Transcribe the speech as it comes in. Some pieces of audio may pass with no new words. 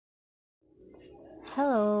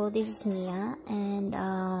Hello, this is Mia, and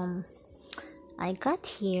I got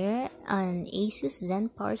here an ASUS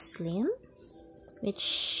ZenPower Slim,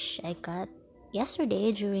 which I got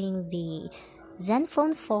yesterday during the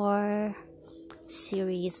Zenfone 4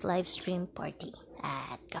 series live stream party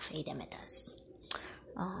at Cafe de Metas.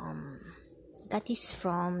 Got this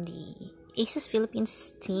from the ASUS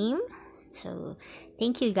Philippines team, so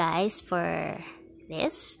thank you guys for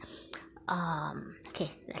this. Okay,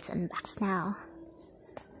 let's unbox now.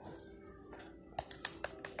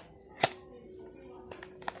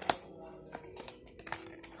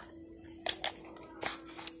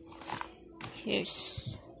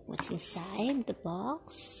 Here's what's inside the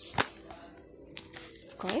box.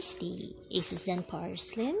 Of course, the ASUS ZenPower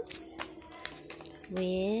Slim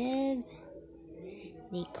with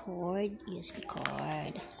the USB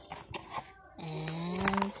cord,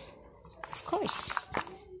 and of course,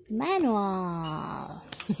 manual.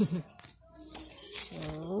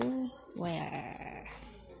 So, where?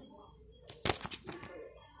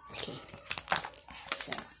 Okay,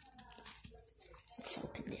 so let's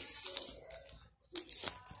open this.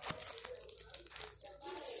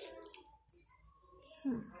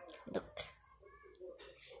 Look,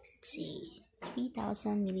 let's see,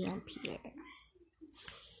 3000 milliampere.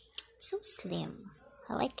 It's so slim.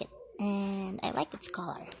 I like it, and I like its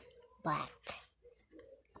color, black.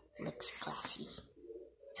 Looks classy,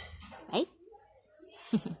 right?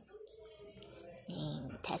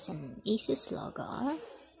 And it has an ASUS logo.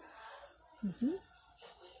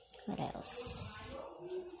 What else?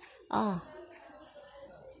 Oh,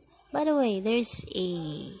 by the way, there's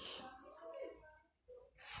a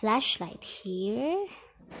flashlight here,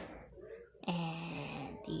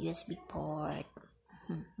 and the USB port,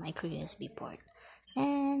 micro USB port,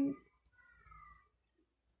 and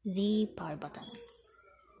the power button.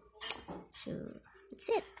 So that's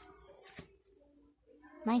it.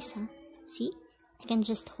 Nice, huh? See, I can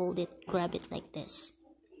just hold it, grab it like this.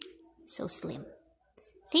 So slim.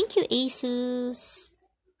 Thank you, ASUS.